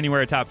top 10 anywhere,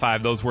 a top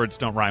 5. Those words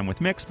don't rhyme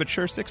with mix, but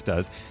sure 6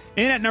 does.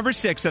 In at number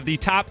 6 of the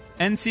top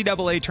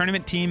NCAA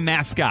tournament team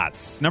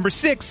mascots. Number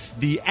 6,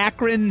 the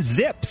Akron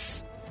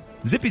Zips.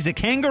 Zippy's a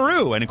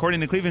kangaroo, and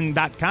according to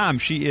Cleveland.com,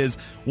 she is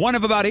one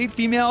of about 8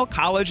 female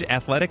college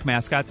athletic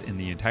mascots in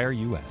the entire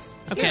U.S.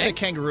 Okay. It's a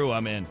kangaroo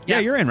I'm in. Yeah,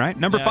 you're in, right?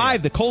 Number Yeah,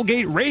 5, the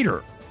Colgate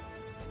Raider.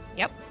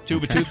 Yep.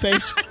 Tube of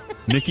toothpaste.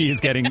 Nikki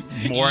is getting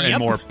more and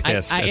more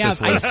pissed I at am.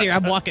 this list.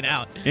 I'm walking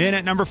out. In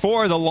at number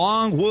 4, the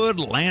Longwood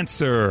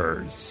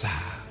Lancers.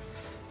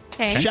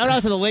 Okay. Shout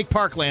out to the Lake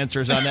Park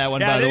Lancers on that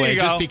one, Yeah, by the there way,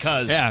 you just go.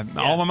 because. Yeah,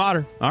 alma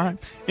mater. All right.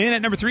 In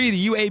at number 3,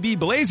 the UAB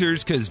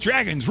Blazers, because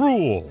Dragons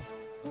rule.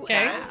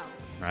 Okay.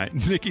 Right.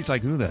 Nikki's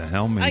like, who the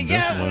hell made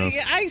this list?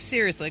 I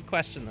seriously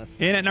question this.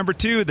 In at number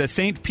 2, the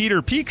St.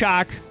 Peter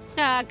Peacock.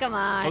 Ah, come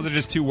on. Those are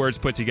just 2 words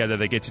put together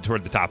that gets you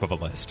toward the top of a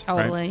list. right?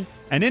 Totally.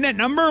 And in at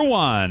number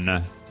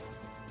 1,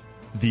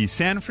 the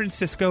San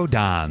Francisco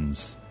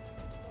Dons.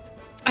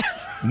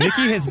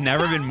 Nikki has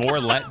never been more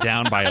let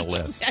down by a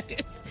list.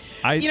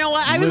 You know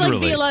what? I was like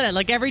literally- Violetta.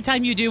 Like every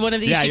time you do one of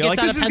these, Yeah, she you're gets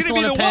like, out this a is pencil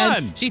gonna and a be the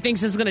pen. one. She thinks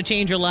this is going to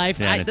change her life.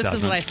 Yeah, and it This is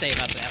doesn't. what I say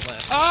about that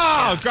list.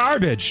 Oh,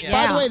 garbage. Yeah.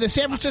 By the way, the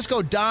San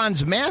Francisco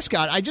Dons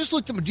mascot, I just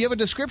looked at him. Do you have a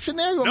description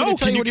there? You want me No, to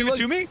tell can you what he give it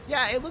looks- to me?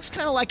 Yeah, it looks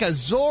kind of like a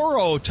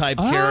Zorro type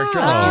Oh. character.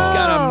 Like he's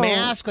got a Oh.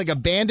 mask, like a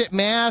bandit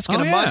mask, and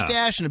Oh, a yeah.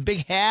 mustache, and a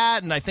big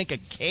hat, and I think a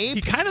cape.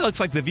 He kind of looks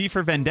like the V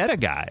for Vendetta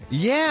guy.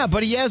 Yeah,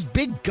 but he has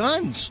big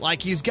guns.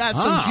 Like he's got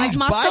some Ah. huge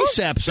Like muscles?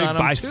 biceps Big on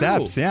him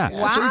biceps, too. yeah.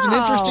 So he's an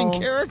interesting Wow.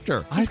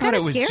 character. I He's thought it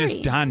kinda was scary.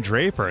 just Don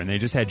Draper, and they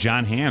just had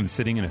John Hamm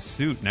sitting in a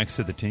suit next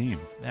to the team.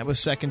 That was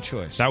second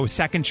choice. That was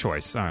second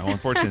choice. All right. Well,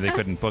 unfortunately, they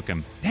couldn't book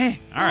him. Dang.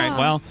 All right. Oh.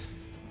 Well,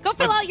 Go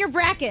fill out your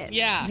bracket.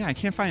 Yeah. yeah, I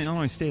can't find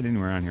Illinois State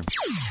anywhere on here.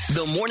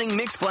 The Morning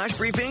Mix Flash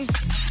Briefing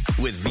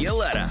with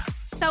Violetta.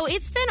 So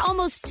it's been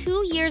almost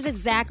 2 years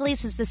exactly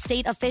since the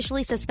state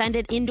officially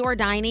suspended indoor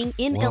dining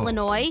in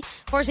Illinois,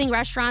 forcing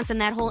restaurants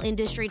and that whole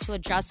industry to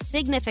adjust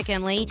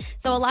significantly.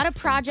 So a lot of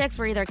projects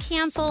were either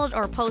canceled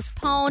or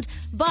postponed,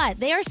 but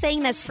they are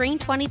saying that spring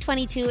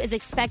 2022 is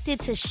expected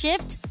to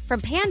shift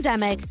from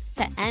pandemic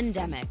to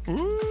endemic.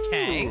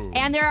 Okay.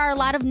 And there are a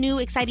lot of new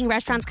exciting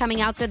restaurants coming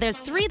out. So there's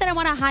 3 that I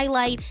want to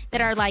highlight that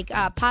are like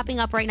popping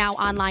up right now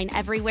online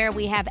everywhere.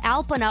 We have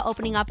Alpina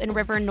opening up in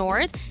River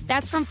North.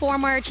 That's from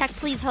former Check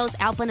Please host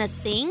Alpina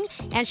Singh.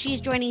 And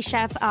she's joining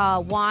chef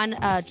Juan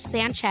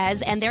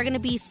Sanchez. And they're going to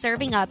be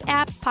serving up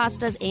apps,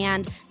 pastas,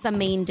 and some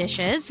main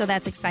dishes. So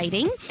that's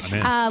exciting.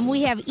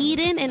 We have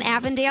Eden in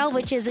Avondale,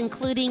 which is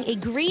including a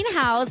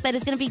greenhouse that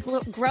is going to be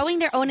growing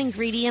their own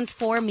ingredients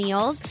for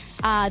meals.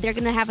 They're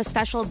going to have a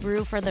special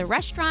brew for the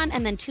restaurant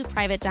and then 2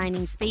 private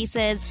dining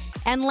spaces.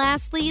 And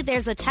lastly,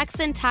 there's a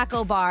Texan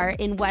taco bar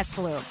in West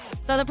Loop.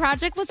 So the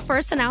project was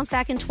first announced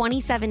back in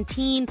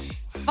 2017.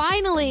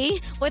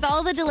 Finally, with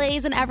all the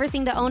delays and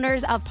everything, the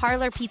owners of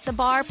Parlor Pizza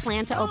Bar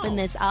plan to open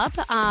this up.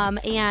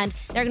 And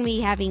they're going to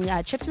be having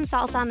chips and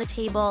salsa on the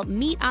table,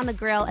 meat on the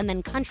grill, and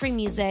then country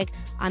music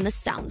on the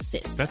sound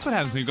system. That's what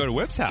happens when you go to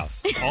Whip's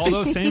house. All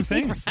those same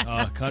things.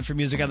 Country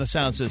music on the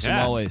sound system,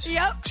 always.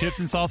 Yep. Chips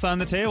and salsa on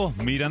the table,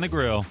 meat on the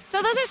grill.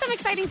 So those are some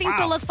exciting things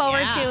to look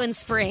forward to in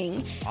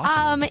spring.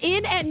 Awesome.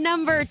 In at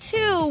number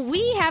 2,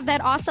 we have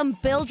that awesome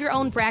Build Your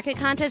Own Bracket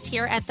contest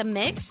here at The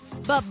Mix.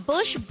 But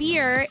Busch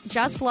Beer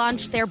just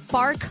launched their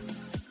Bark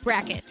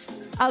Bracket.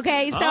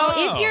 Okay, so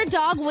if your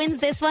dog wins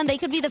this one, they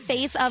could be the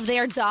face of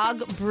their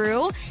dog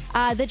brew.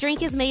 The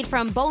drink is made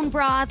from bone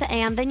broth,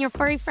 and then your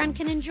furry friend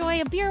can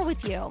enjoy a beer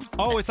with you.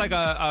 Oh, it's like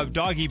a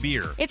doggy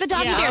beer. It's a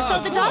doggy beer.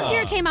 So the dog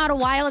beer came out a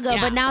while ago,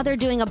 but now they're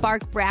doing a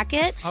Bark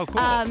Bracket. Oh,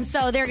 cool.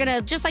 So they're going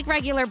to, just like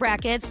regular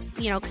brackets,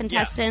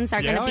 contestants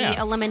are going to be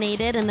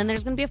eliminated, and then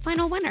there's going to be a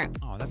final winner.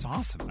 Oh, that's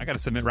awesome. I got to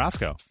submit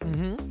Roscoe.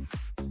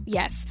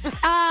 Yes.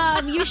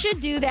 You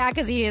should do that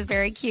because he is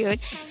very cute.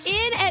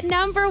 In at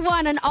number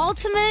 1, an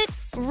ultimate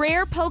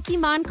rare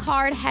Pokemon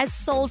card has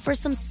sold for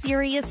some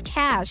serious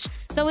cash.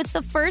 So it's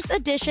the first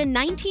edition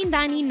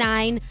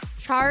 1999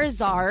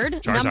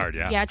 Charizard. Charizard,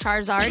 Yeah,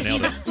 Charizard.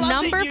 Nailed He's it.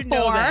 number that you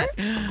know 4. that.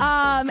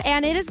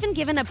 And it has been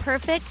given a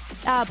perfect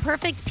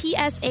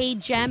PSA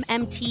Gem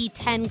MT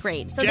 10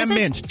 grade. So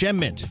Gem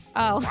Mint.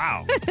 Oh.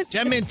 Wow.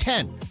 Gem Mint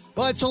 10.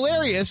 Well, it's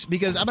hilarious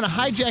because I'm going to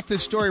hijack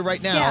this story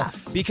right now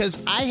because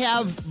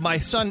my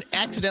son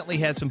accidentally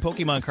had some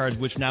Pokemon cards,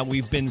 which now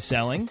we've been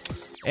selling.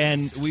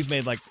 And we've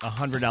made like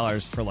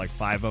 $100 for like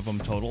 5 of them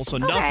total. So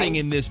nothing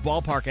in this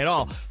ballpark at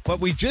all. But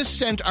we just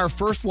sent our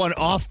first one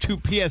off to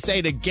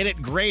PSA to get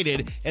it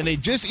graded. And they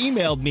just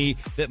emailed me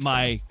that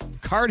my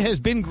card has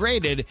been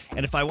graded.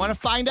 And if I want to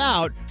find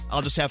out,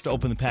 I'll just have to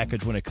open the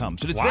package when it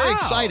comes. And it's very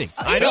exciting.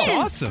 I know.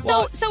 Awesome.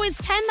 So is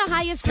 10 the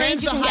highest grade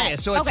 10's you the can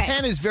highest. get? So a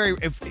 10 is a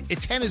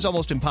 10 is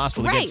almost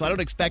impossible to get. So I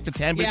don't expect a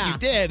 10. But if you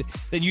did,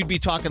 then you'd be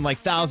talking like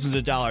thousands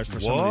of dollars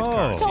for some of these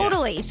cards.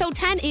 Totally. So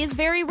 10 is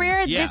very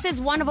rare. Yeah. This is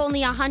one of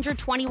only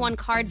 121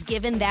 cards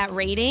given that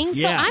rating. So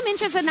Yeah. I'm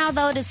interested now,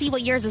 though, to see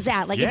what yours is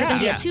at. Like, is it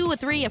going to be a 2, a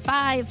 3, a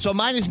 5? So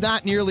mine is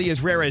not nearly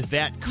as rare as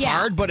that card,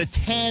 Yeah. but a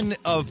 10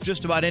 of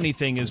just about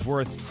anything is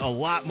worth a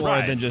lot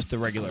more than just the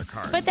regular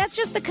card. But that's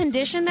just the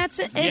condition it's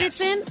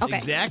in? Okay.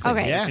 Exactly.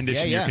 Okay. Yeah.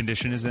 Your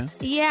condition is in?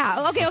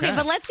 Yeah. Okay.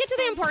 But let's get to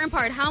the important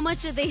part. How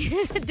much did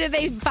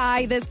they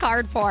buy this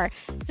card for?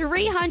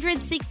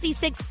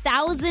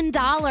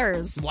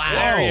 $366,000. Wow.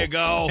 There you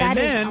go. That And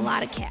is then a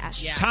lot of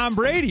cash. Tom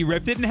Brady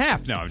ripped it in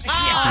half. No, I'm just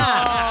kidding.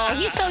 Oh,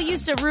 he's so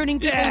used to ruining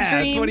people's dreams.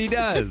 That's what he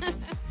does.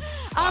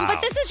 But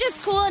this is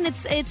just cool, and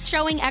it's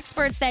showing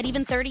experts that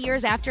even 30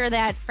 years after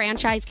that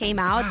franchise came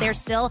out, they're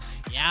still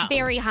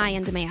very high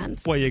in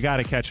demand. Well, you got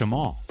to catch them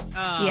all.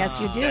 Yes,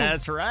 you do.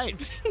 That's right.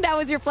 That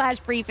was your flash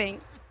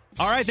briefing.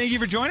 All right, thank you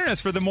for joining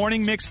us for the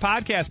Morning Mix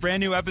podcast. Brand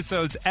new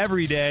episodes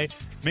every day.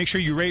 Make sure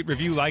you rate,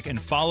 review, like,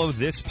 and follow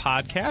this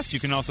podcast.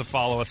 You can also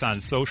follow us on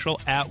social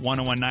at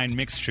 1019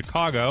 Mix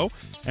Chicago.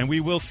 And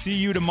we will see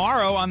you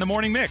tomorrow on the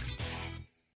Morning Mix.